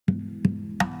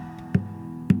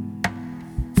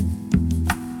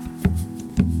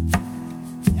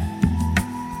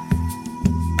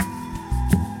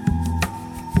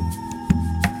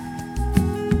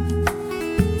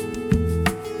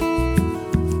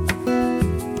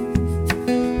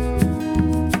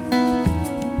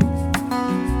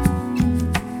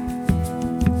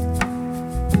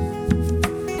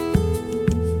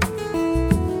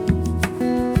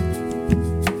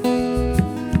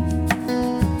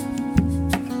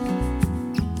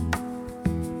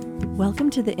Welcome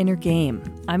to The Inner Game.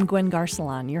 I'm Gwen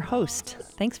Garcelon, your host.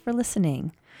 Thanks for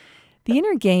listening. The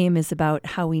Inner Game is about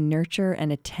how we nurture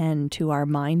and attend to our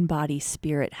mind, body,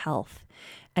 spirit health,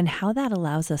 and how that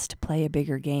allows us to play a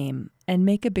bigger game and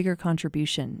make a bigger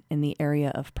contribution in the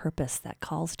area of purpose that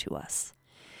calls to us.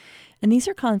 And these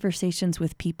are conversations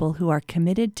with people who are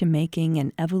committed to making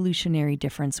an evolutionary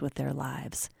difference with their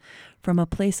lives, from a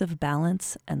place of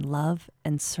balance and love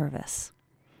and service.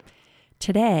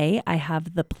 Today, I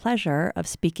have the pleasure of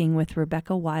speaking with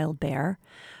Rebecca Wildbear,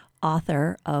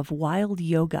 author of Wild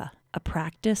Yoga, a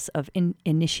practice of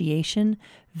initiation,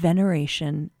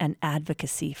 veneration, and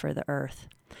advocacy for the earth.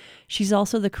 She's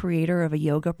also the creator of a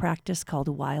yoga practice called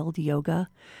Wild Yoga,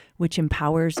 which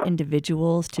empowers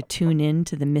individuals to tune in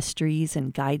to the mysteries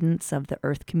and guidance of the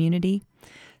earth community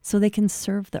so they can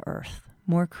serve the earth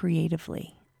more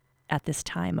creatively at this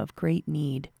time of great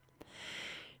need.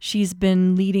 She's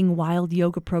been leading wild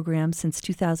yoga programs since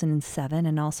 2007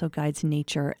 and also guides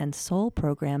nature and soul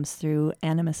programs through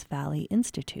Animas Valley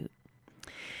Institute.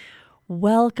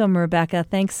 Welcome, Rebecca.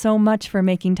 Thanks so much for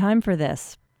making time for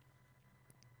this.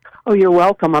 Oh, you're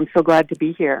welcome. I'm so glad to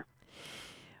be here.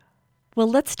 Well,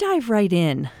 let's dive right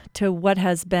in to what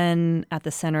has been at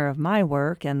the center of my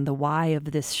work and the why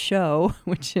of this show,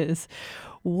 which is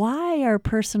why are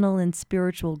personal and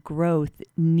spiritual growth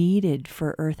needed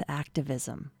for Earth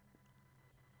activism?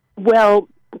 Well,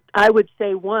 I would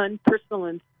say, one, personal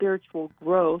and spiritual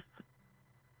growth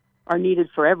are needed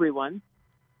for everyone.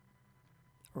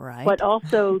 Right. But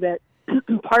also that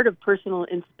part of personal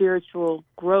and spiritual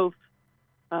growth,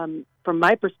 from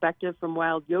my perspective, from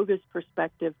Wild Yoga's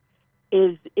perspective,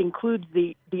 includes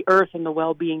the earth and the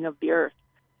well-being of the earth.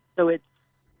 So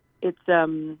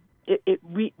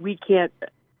we can't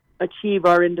achieve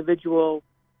our individual,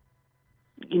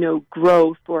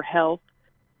 growth or health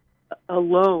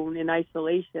alone in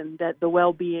isolation. That the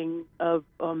well-being of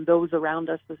those around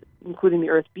us, including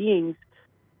the earth beings,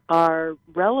 are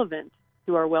relevant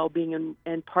to our well-being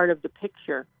and part of the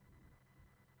picture.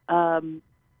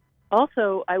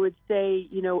 Also, I would say,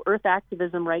 earth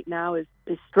activism right now is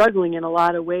struggling in a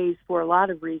lot of ways for a lot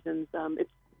of reasons. It's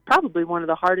probably one of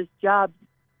the hardest jobs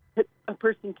that a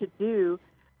person could do,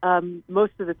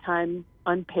 most of the time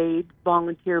unpaid,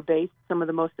 volunteer-based, some of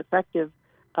the most effective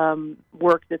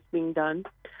work that's being done,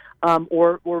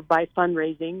 or by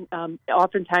fundraising.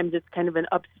 Oftentimes it's kind of an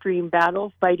upstream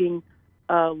battle, fighting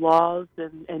laws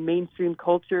and mainstream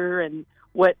culture and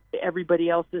what everybody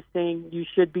else is saying you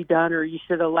should be done or you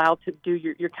should allow to do.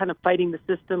 You're kind of fighting the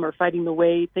system or fighting the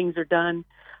way things are done.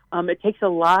 It takes a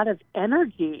lot of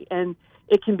energy, and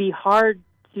it can be hard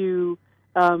to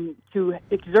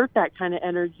exert that kind of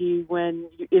energy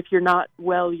if you're not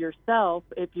well yourself,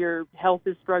 if your health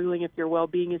is struggling, if your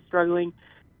well-being is struggling.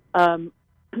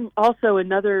 Also,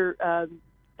 another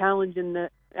challenge in the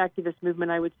activist movement,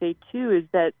 I would say, too, is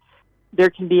that there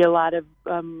can be a lot of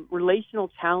relational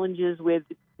challenges with,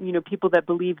 people that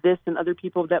believe this and other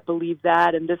people that believe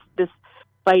that, and this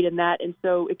fight and that. And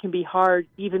so it can be hard,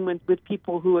 even with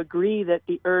people who agree that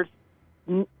the earth,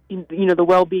 the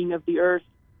well-being of the earth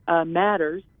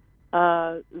matters,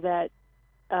 that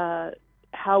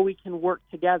how we can work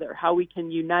together, how we can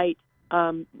unite,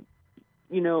 for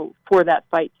that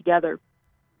fight together.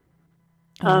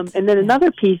 And then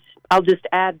another piece I'll just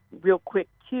add real quick,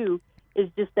 too, is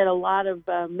just that a lot of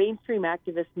mainstream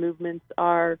activist movements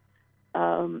are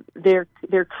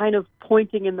they're kind of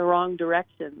pointing in the wrong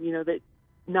direction. That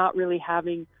not really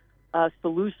having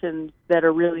solutions that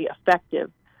are really effective.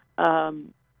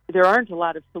 There aren't a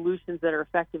lot of solutions that are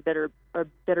effective that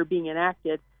are being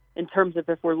enacted. In terms of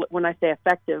when I say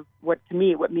effective, what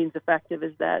means effective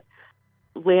is that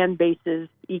land bases,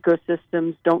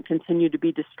 ecosystems don't continue to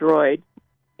be destroyed,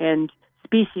 and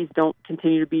species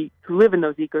who live in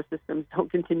those ecosystems don't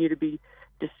continue to be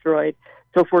destroyed.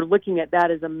 So if we're looking at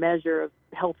that as a measure of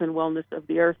health and wellness of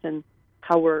the earth and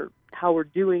how we're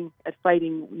doing at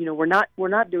fighting, we're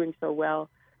not doing so well.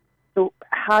 So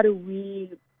how do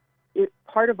we?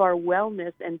 Part of our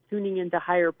wellness and tuning into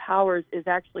higher powers is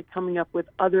actually coming up with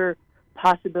other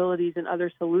possibilities and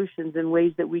other solutions and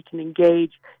ways that we can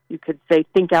engage. You could say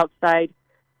think outside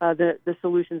the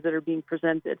solutions that are being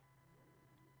presented.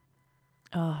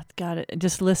 Oh, got it.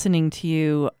 Just listening to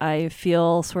you, I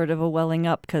feel sort of a welling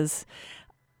up because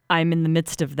I'm in the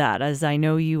midst of that, as I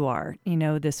know you are.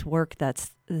 This work that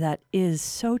is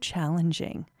so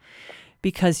challenging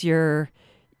because you're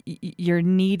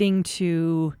needing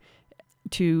to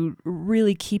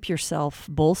really keep yourself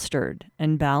bolstered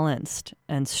and balanced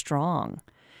and strong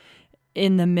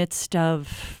in the midst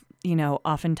of,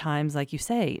 oftentimes, like you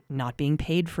say, not being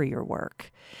paid for your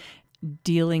work,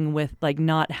 dealing with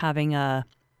not having a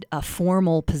a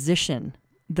formal position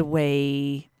the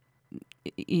way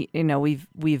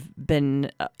we've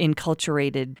been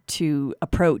enculturated to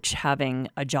approach having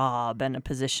a job and a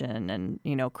position and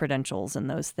credentials and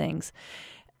those things.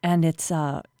 And it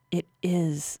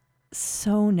is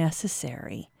so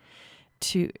necessary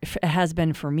it has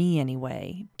been for me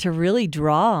anyway, to really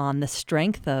draw on the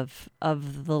strength of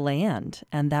the land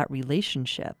and that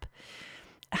relationship.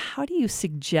 How do you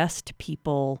suggest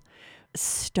people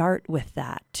start with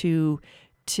that, to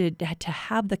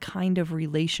have the kind of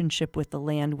relationship with the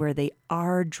land where they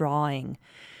are drawing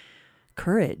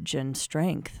courage and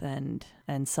strength and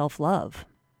self-love?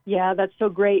 Yeah, that's so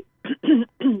great.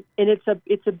 And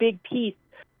it's a big piece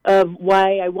of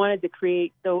why I wanted to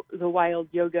create the Wild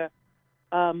Yoga.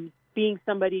 Being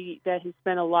somebody that has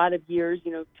spent a lot of years,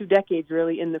 2 decades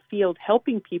really, in the field,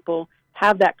 helping people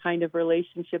have that kind of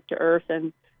relationship to Earth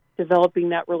and developing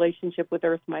that relationship with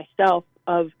Earth myself,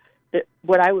 of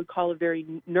what I would call a very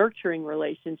nurturing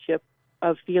relationship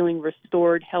of feeling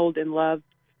restored, held, and loved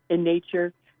in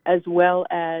nature, as well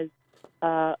as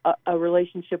a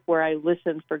relationship where I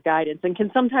listen for guidance and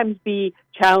can sometimes be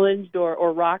challenged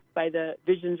or rocked by the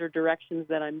visions or directions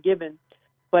that I'm given,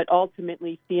 but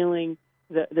ultimately feeling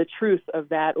the truth of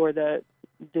that, or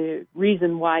the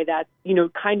reason why that's,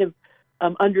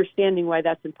 understanding why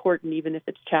that's important, even if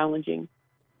it's challenging.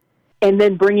 And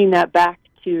then bringing that back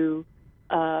to,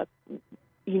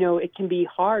 it can be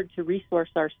hard to resource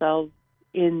ourselves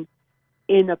in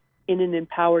an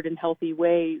empowered and healthy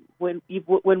way when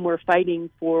we're fighting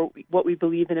for what we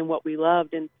believe in and what we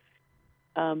loved. And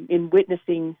in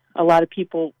witnessing a lot of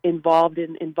people involved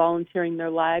in volunteering their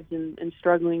lives and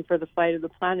struggling for the fight of the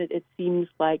planet, it seems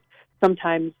like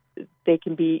sometimes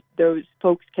those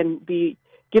folks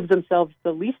give themselves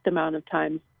the least amount of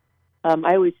time.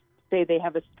 I always say they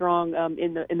have a strong,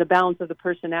 in the balance of the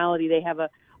personality, they have a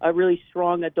really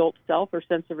strong adult self or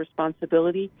sense of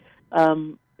responsibility.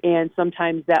 And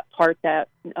sometimes that part that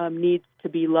needs to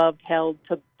be loved, held,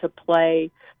 to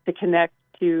play, to connect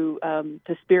to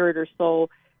spirit or soul,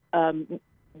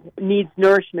 needs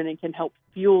nourishment and can help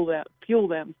fuel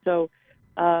them. So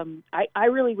I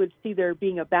really would see there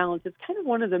being a balance. It's kind of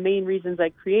one of the main reasons I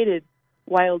created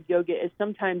Wild Yoga, is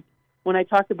sometimes when I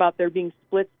talk about there being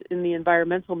splits in the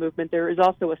environmental movement, there is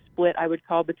also a split, I would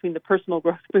call, between the personal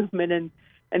growth movement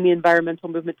and the environmental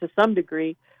movement to some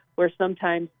degree, where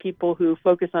sometimes people who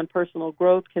focus on personal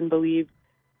growth can believe,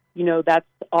 that's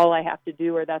all I have to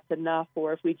do, or that's enough,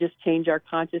 or if we just change our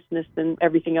consciousness, then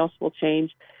everything else will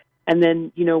change. And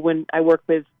then, when I work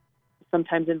with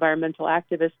sometimes environmental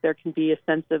activists, there can be a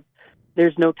sense of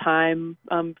there's no time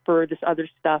for this other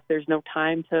stuff. There's no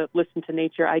time to listen to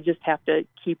nature. There's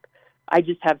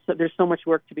so much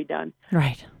work to be done.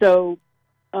 Right. So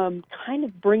kind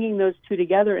of bringing those two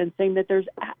together and saying that there's,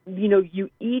 you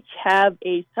each have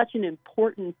such an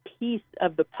important piece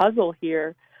of the puzzle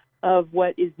here of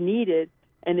what is needed,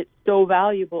 and it's so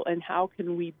valuable, and how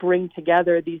can we bring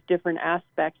together these different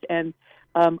aspects and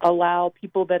allow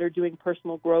people that are doing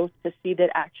personal growth to see that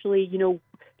actually,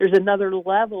 there's another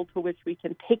level to which we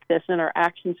can take this in our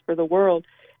actions for the world,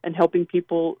 and helping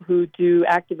people who do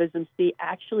activism see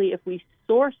actually if we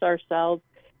source ourselves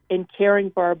in caring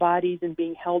for our bodies and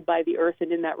being held by the earth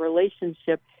and in that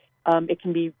relationship, it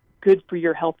can be good for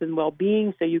your health and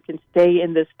well-being, so you can stay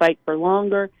in this fight for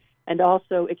longer. And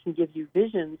also it can give you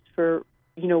visions for,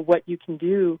 what you can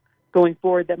do going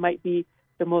forward that might be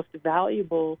the most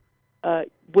valuable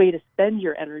way to spend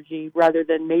your energy, rather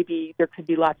than maybe there could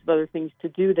be lots of other things to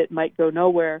do that might go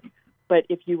nowhere. But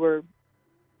if you were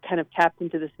kind of tapped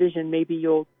into this vision, maybe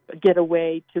you'll get a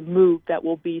way to move that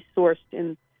will be sourced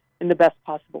in the best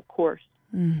possible course.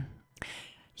 Mm.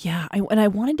 Yeah, I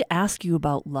wanted to ask you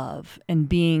about love and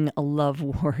being a love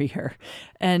warrior.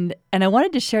 And I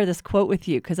wanted to share this quote with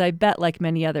you because I bet, like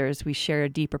many others, we share a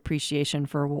deep appreciation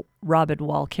for Robin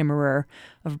Wall Kimmerer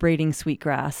of Braiding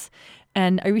Sweetgrass.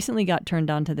 And I recently got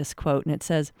turned on to this quote,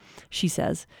 and she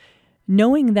says,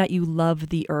 "Knowing that you love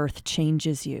the earth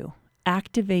changes you,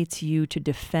 activates you to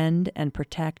defend and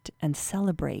protect and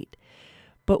celebrate.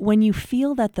 But when you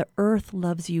feel that the earth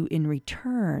loves you in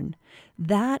return,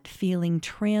 that feeling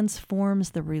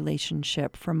transforms the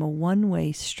relationship from a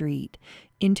one-way street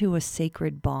into a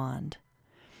sacred bond."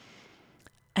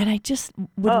 And I just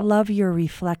would love your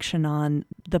reflection on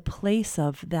the place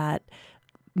of that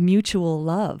mutual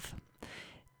love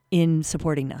in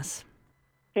supporting us.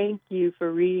 Thank you for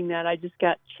reading that. I just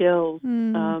got chills.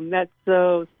 That's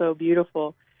so, so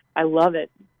beautiful. I love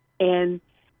it. And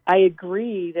I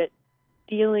agree that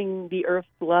feeling the earth's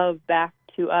love back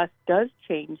to us does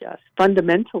change us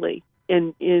fundamentally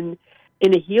in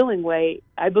in a healing way,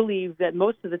 I believe that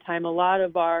most of the time, a lot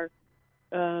of our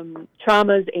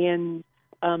traumas and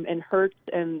hurts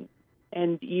and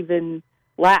even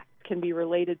lacks can be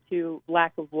related to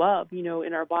lack of love. You know,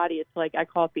 in our body, it's like I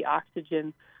call it the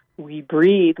oxygen we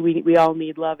breathe. We all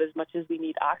need love as much as we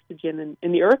need oxygen,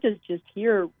 and the earth is just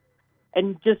here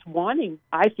and just wanting.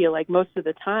 I feel like most of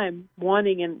the time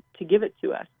wanting and to give it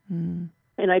to us. Mm.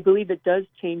 And I believe it does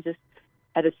change us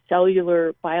at a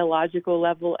cellular, biological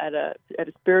level, at a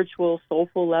spiritual,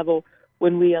 soulful level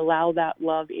when we allow that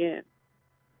love in.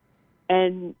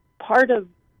 And part of,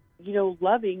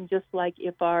 loving, just like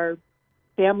if our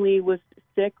family was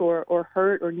sick or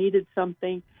hurt or needed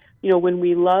something, when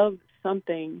we love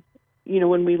something,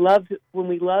 when we love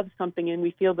something and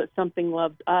we feel that something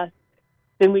loves us,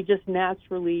 then we just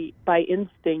naturally, by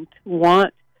instinct,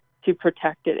 want to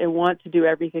protect it and want to do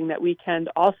everything that we can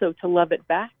also to love it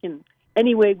back in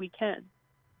any way we can.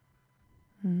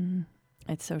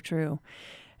 It's so true.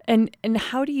 And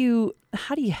how do you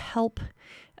help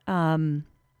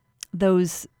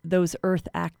those earth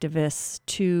activists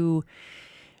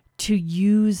to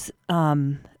use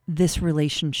this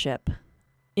relationship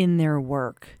in their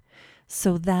work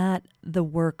so that the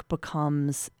work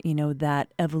becomes,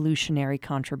 that evolutionary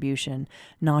contribution,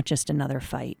 not just another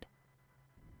fight?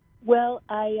 Well,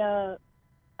 I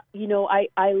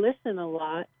listen a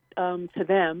lot to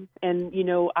them, and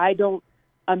I don't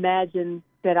imagine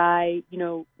that I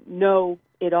know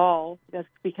it all. That's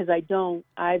because I don't.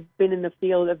 I've been in the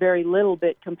field a very little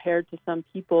bit compared to some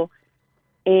people,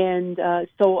 and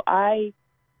so I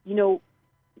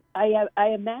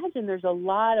imagine there's a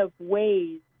lot of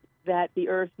ways that the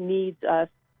earth needs us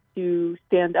to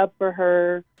stand up for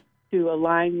her, to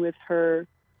align with her,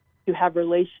 to have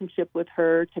relationship with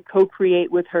her, to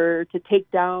co-create with her, to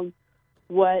take down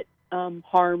what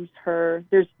harms her.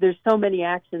 There's so many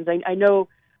actions. I know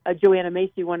Joanna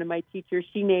Macy, one of my teachers,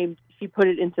 she put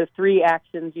it into 3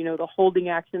 actions, the holding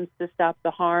actions to stop the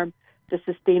harm, the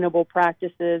sustainable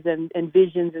practices and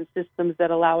visions and systems that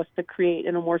allow us to create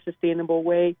in a more sustainable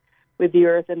way with the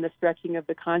earth, and the stretching of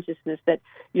the consciousness that,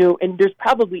 and there's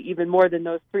probably even more than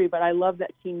those 3, but I love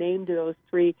that she named those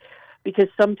 3 because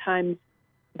sometimes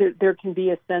there can be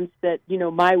a sense that,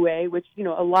 my way, which,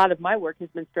 a lot of my work has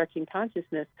been stretching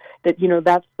consciousness, that,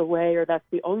 that's the way or that's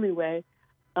the only way.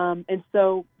 And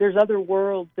so there's other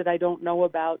worlds that I don't know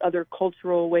about, other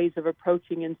cultural ways of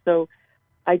approaching. And so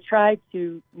I try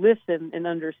to listen and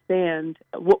understand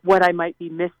what I might be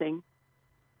missing.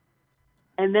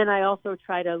 And then I also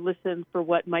try to listen for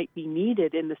what might be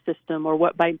needed in the system or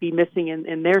what might be missing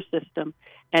in their system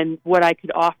and what I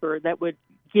could offer that would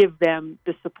give them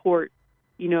the support,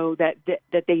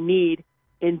 that they need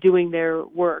in doing their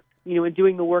work, in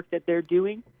doing the work that they're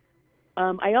doing.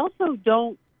 I also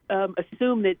don't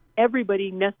assume that everybody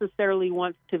necessarily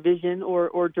wants to vision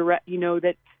or direct,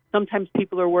 that sometimes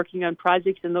people are working on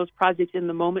projects and those projects in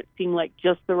the moment seem like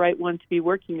just the right one to be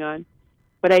working on.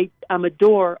 But I'm a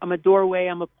door, I'm a doorway,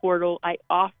 I'm a portal. I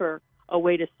offer a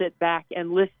way to sit back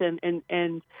and listen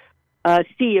and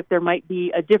see if there might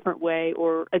be a different way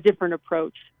or a different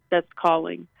approach that's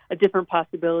calling, a different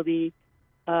possibility,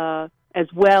 as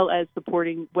well as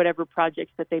supporting whatever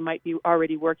projects that they might be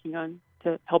already working on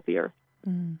to help the earth.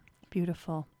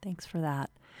 Beautiful. Thanks for that.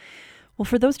 Well,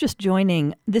 for those just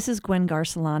joining, this is Gwen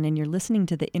Garcelon, and you're listening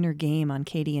to The Inner Game on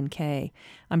KDNK.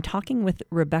 I'm talking with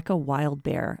Rebecca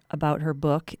Wildbear about her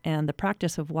book and the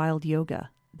practice of wild yoga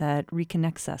that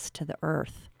reconnects us to the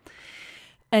earth.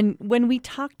 And when we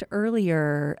talked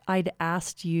earlier, I'd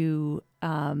asked you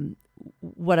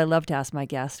what I love to ask my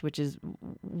guests, which is,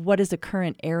 what is a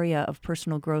current area of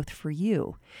personal growth for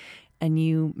you? And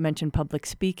you mentioned public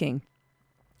speaking.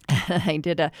 I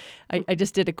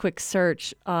just did a quick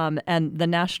search, and the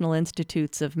National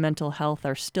Institutes of Mental Health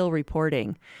are still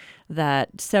reporting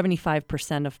that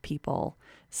 75% of people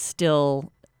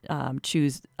still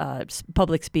choose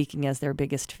public speaking as their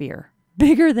biggest fear,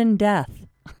 bigger than death.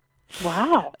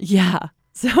 Wow. Yeah.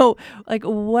 So,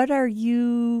 what are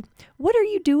you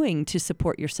doing to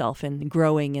support yourself in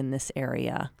growing in this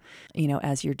area,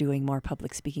 as you're doing more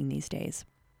public speaking these days?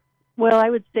 Well, I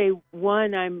would say,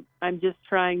 one, I'm just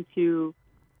trying to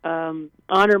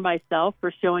honor myself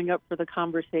for showing up for the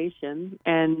conversation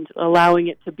and allowing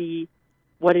it to be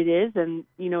what it is, and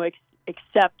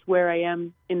accept where I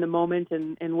am in the moment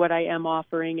and what I am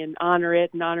offering, and honor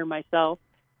it and honor myself.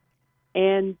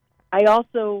 And I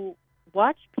also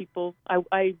watch people.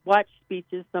 I watch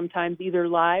speeches sometimes either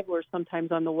live or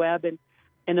sometimes on the web,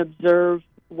 and observe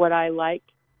what I like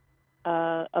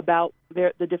about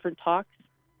the different talks.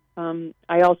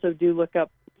 I also do look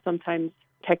up sometimes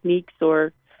techniques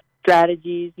or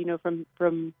strategies,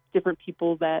 from different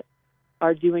people that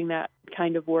are doing that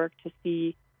kind of work to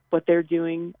see what they're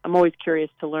doing. I'm always curious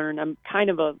to learn. I'm kind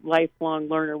of a lifelong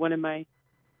learner. One of my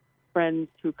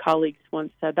colleagues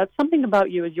once said, that's something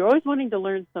about you, is you're always wanting to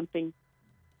learn something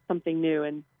new.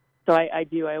 And so I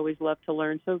do. I always love to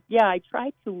learn. So, yeah, I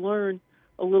try to learn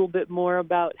a little bit more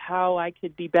about how I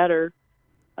could be better.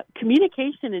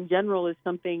 Communication in general is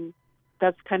something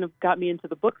that's kind of got me into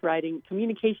the book writing.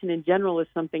 Communication in general is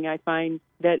something I find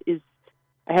I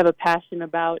have a passion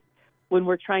about. When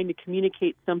we're trying to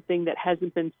communicate something that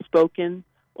hasn't been spoken,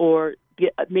 or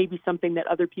maybe something that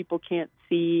other people can't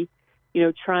see,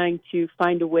 trying to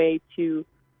find a way to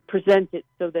present it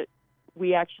so that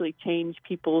we actually change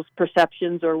people's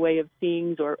perceptions or way of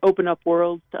seeing, or open up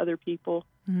worlds to other people.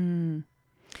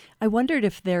 I wondered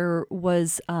if there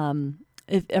was,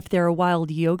 if there are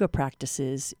wild yoga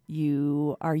practices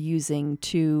you are using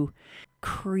to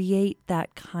create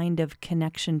that kind of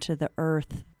connection to the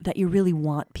earth that you really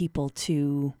want people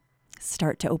to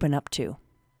start to open up to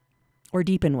or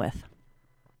deepen with.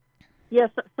 Yes,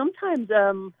 sometimes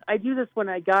I do this when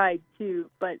I guide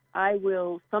too, but I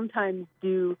will sometimes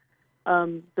do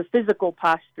the physical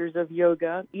postures of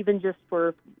yoga, even just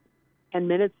for 10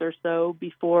 minutes or so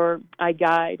before I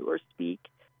guide or speak,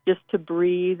 just to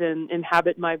breathe and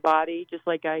inhabit my body, just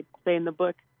like I say in the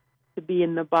book, to be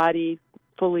in the body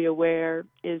fully aware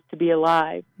is to be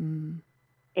alive.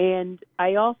 And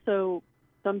I also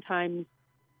sometimes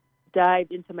dive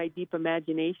into my deep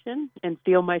imagination and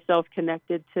feel myself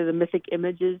connected to the mythic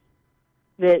images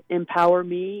that empower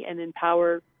me and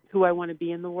empower who I want to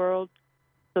be in the world,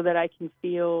 so that I can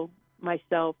feel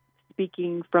myself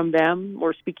speaking from them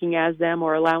or speaking as them,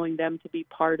 or allowing them to be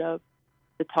part of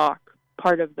the talk,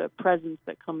 part of the presence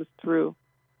that comes through.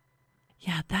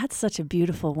 Yeah, that's such a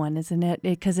beautiful one, isn't it?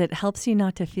 Because it helps you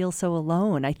not to feel so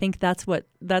alone. I think that's one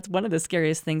of the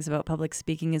scariest things about public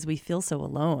speaking, is we feel so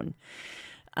alone.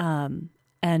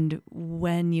 And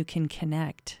when you can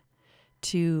connect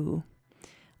to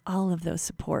all of those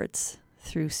supports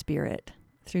through spirit,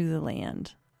 through the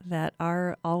land, that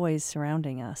are always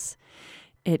surrounding us,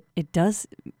 it does,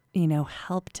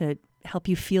 help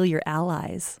you feel your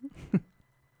allies.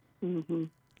 Mm-hmm.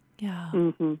 Yeah.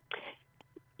 Mm-hmm.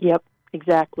 Yep.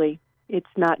 Exactly. It's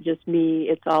not just me,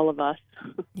 it's all of us.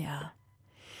 Yeah.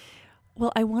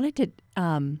 Well, I wanted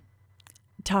to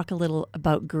talk a little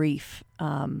about grief,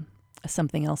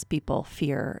 something else people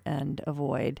fear and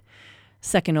avoid,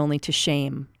 second only to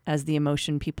shame as the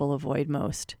emotion people avoid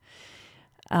most.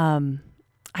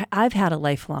 I've had a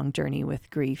lifelong journey with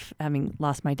grief, having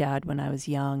lost my dad when I was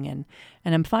young, and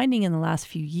I'm finding in the last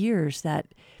few years that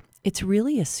it's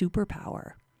really a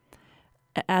superpower.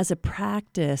 As a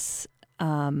practice,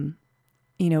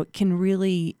 it can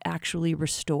really actually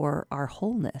restore our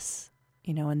wholeness,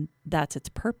 and that's its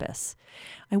purpose.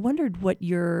 I wondered what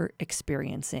you're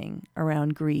experiencing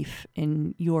around grief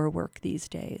in your work these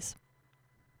days.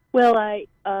 Well,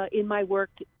 in my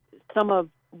work, some of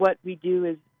what we do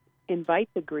is invite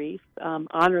the grief,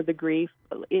 honor the grief,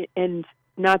 and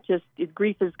not just,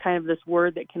 grief is kind of this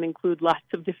word that can include lots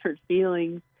of different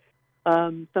feelings.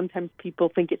 Sometimes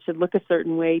people think it should look a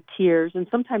certain way, tears, and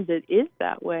sometimes it is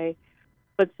that way.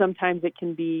 But sometimes it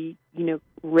can be,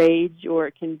 rage, or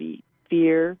it can be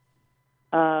fear.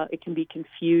 It can be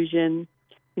confusion.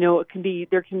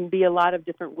 There can be a lot of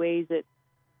different ways that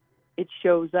it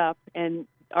shows up, and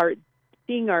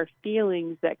seeing our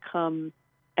feelings that come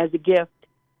as a gift,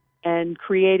 and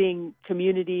creating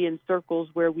community and circles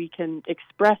where we can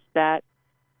express that,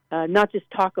 not just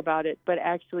talk about it, but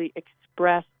actually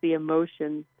express the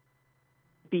emotion,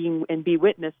 be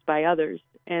witnessed by others,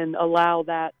 and allow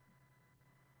that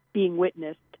being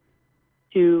witnessed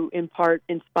to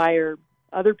inspire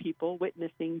other people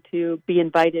witnessing to be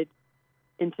invited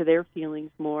into their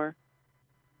feelings more.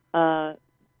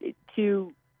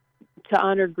 To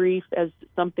honor grief as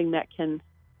something that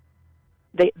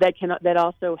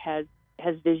also has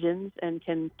visions and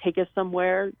can take us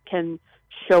somewhere, can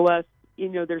show us,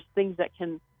 there's things that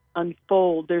can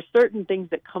unfold. There's certain things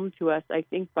that come to us, I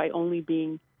think, by only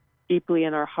being deeply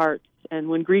in our hearts. And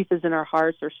when grief is in our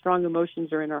hearts, or strong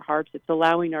emotions are in our hearts, it's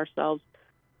allowing ourselves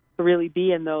to really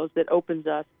be in those that opens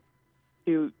us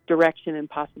to direction and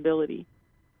possibility.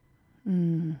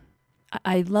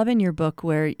 I love in your book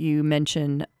where you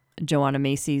mention Joanna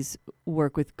Macy's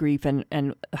work with grief,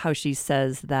 and how she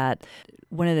says that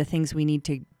one of the things we need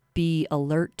to be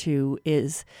alert to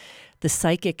is the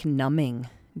psychic numbing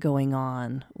going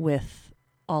on with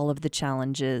all of the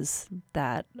challenges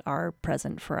that are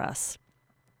present for us.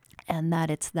 And that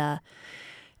it's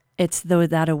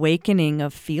that awakening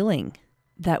of feeling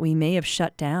that we may have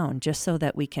shut down just so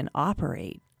that we can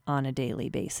operate on a daily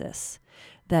basis.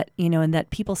 That, and that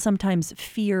people sometimes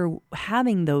fear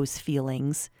having those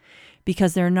feelings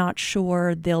because they're not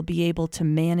sure they'll be able to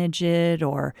manage it,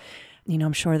 or,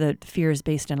 I'm sure that fear is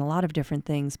based on a lot of different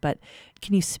things, but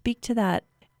can you speak to that,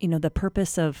 the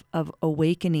purpose of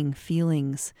awakening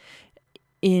feelings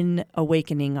in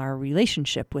awakening our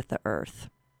relationship with the earth?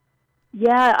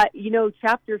 Yeah,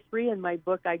 chapter 3 in my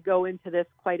book, I go into this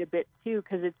quite a bit too,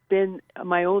 because it's been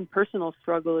my own personal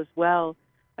struggle as well.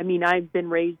 I mean, I've been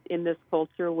raised in this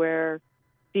culture where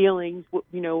feelings,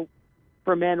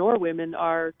 for men or women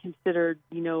are considered,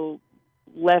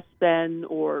 less than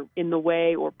or in the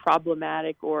way or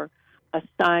problematic or a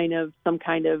sign of some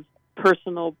kind of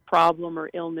personal problem or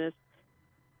illness.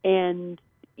 And,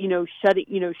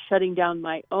 shutting down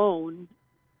my own,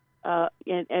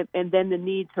 and then the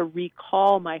need to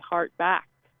recall my heart back.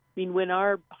 I mean, when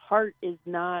our heart is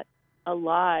not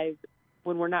alive,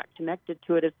 when we're not connected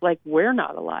to it, it's like we're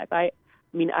not alive. I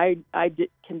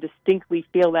can distinctly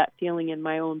feel that feeling in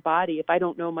my own body. If I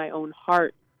don't know my own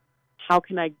heart, how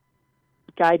can I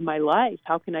guide my life?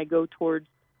 How can I go towards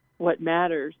what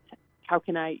matters? How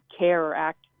can I care or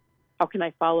act? How can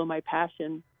I follow my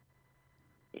passion?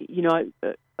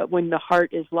 When the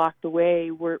heart is locked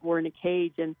away, we're in a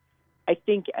cage. And I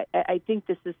think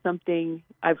this is something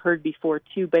I've heard before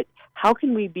too. But how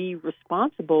can we be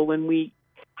responsible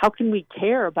how can we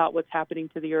care about what's happening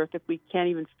to the earth if we can't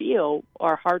even feel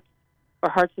our hearts?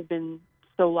 Our hearts have been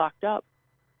so locked up.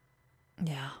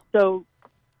 Yeah. So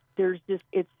there's just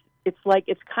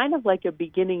it's kind of like a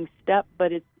beginning step,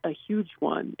 but it's a huge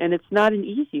one, and it's not an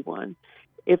easy one.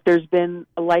 If there's been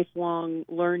a lifelong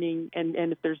learning, and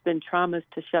if there's been traumas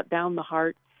to shut down the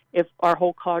heart, if our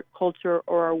whole culture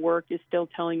or our work is still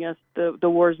telling us the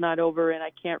war's not over and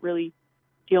I can't really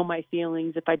feel my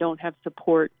feelings if I don't have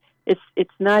support,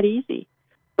 it's not easy,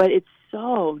 but it's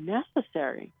so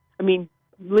necessary. I mean,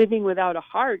 living without a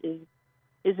heart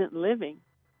isn't living.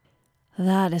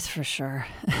 That is for sure.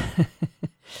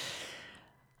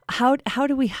 How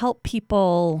do we help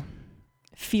people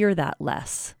fear that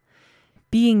less?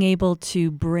 Being able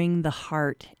to bring the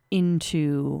heart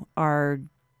into our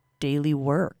daily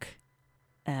work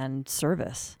and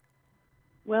service.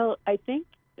 Well, I think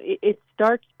it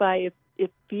starts by if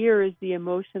fear is the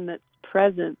emotion that's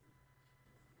present,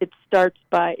 it starts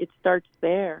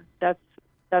there.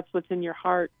 That's what's in your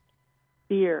heart,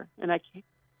 fear, and I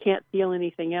can't feel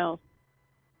anything else.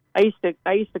 I used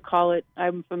to call it.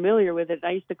 I'm familiar with it.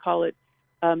 I used to call it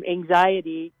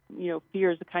anxiety.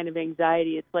 Fear is a kind of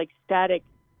anxiety. It's like static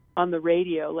on the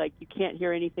radio. Like you can't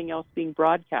hear anything else being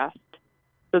broadcast.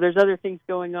 So there's other things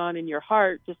going on in your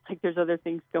heart, just like there's other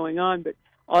things going on, but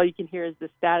all you can hear is the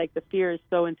static. The fear is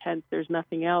so intense, there's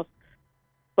nothing else.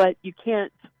 But you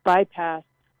can't bypass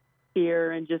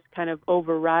fear and just kind of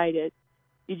override it.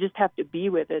 You just have to be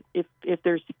with it. If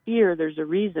there's fear, there's a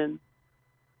reason.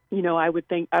 I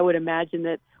would imagine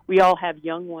that we all have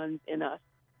young ones in us,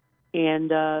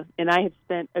 and I have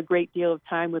spent a great deal of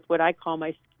time with what I call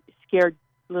my scared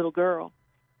little girl,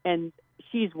 and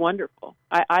she's wonderful.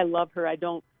 I love her. I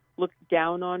don't look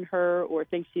down on her or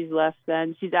think she's less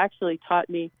than. She's actually taught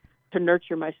me to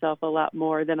nurture myself a lot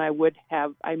more than I would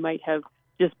have. I might have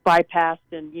just bypassed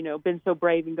and been so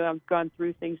brave and gone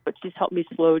through things, but she's helped me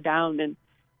slow down and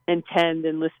tend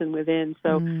and listen within.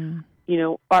 So.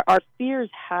 Our fears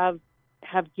have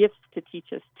gifts to teach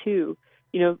us too.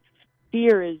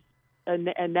 Fear is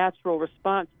a natural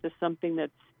response to something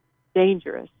that's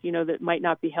dangerous, that might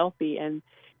not be healthy. And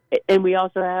we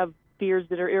also have fears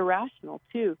that are irrational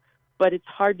too. But it's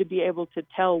hard to be able to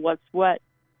tell what's what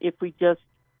if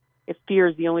fear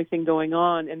is the only thing going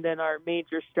on, and then our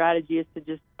major strategy is to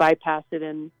just bypass it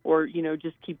or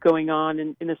just keep going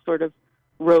on in a sort of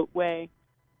rote way.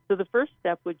 So the first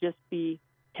step would just be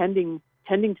tending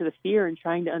to the fear and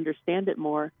trying to understand it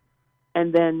more.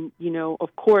 And then,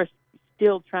 of course,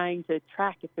 still trying to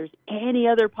track if there's any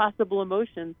other possible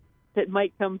emotion that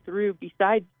might come through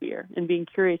besides fear and being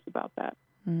curious about that.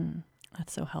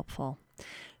 That's so helpful.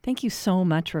 Thank you so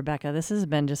much, Rebecca. This has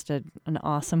been just an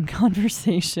awesome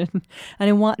conversation. And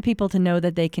I want people to know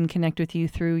that they can connect with you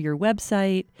through your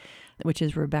website, which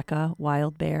is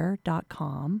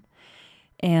RebeccaWildbear.com.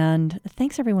 And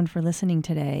thanks, everyone, for listening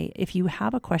today. If you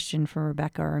have a question for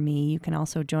Rebecca or me, you can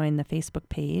also join the Facebook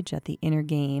page at The Inner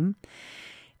Game.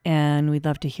 And we'd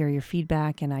love to hear your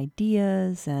feedback and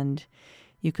ideas. And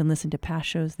you can listen to past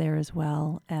shows there as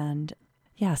well. And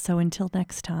so until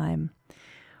next time,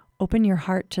 open your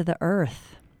heart to the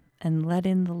earth and let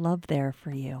in the love there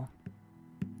for you.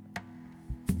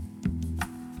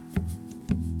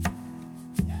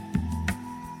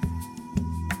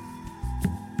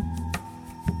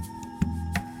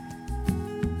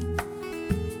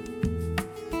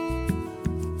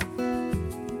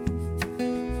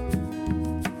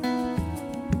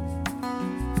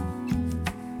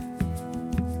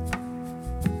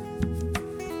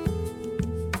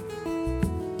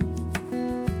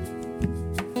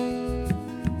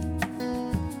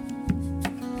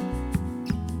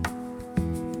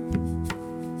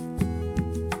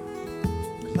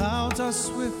 are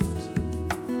swift,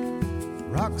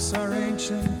 rocks are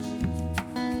ancient,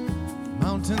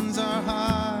 mountains are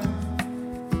high,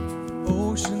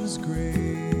 oceans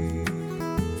gray,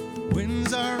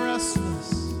 winds are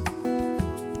restless,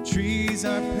 trees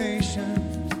are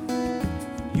patient.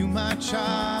 You, my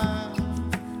child,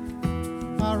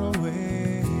 are away.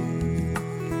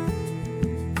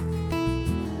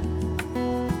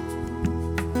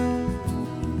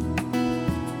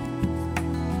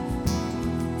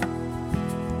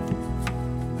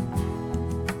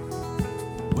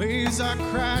 Waves are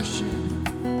crashing,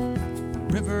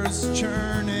 rivers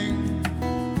churning,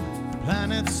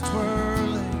 planets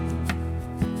twirling,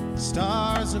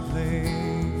 stars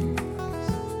ablaze.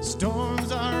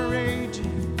 Storms are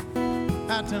raging,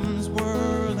 atoms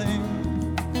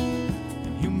whirling,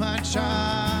 and you, my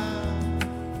child,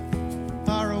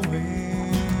 are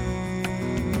away.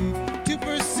 To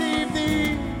perceive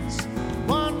these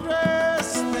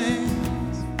wondrous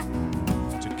things,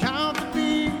 to count the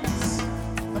beats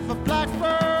of a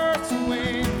blackbird's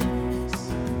wings,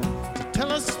 to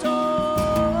tell a story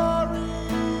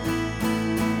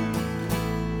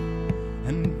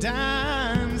and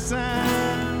dance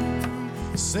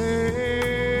and say.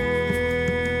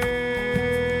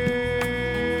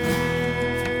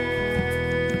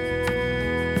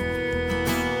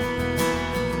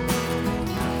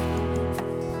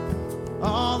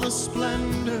 All the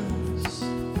splendors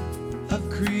of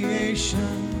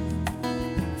creation,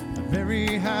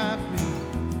 very happy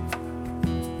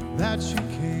that you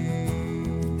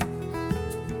came,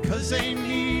 because they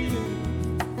needed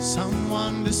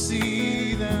someone to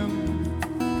see them,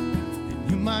 and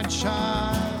you, my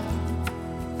child,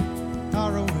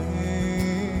 are away.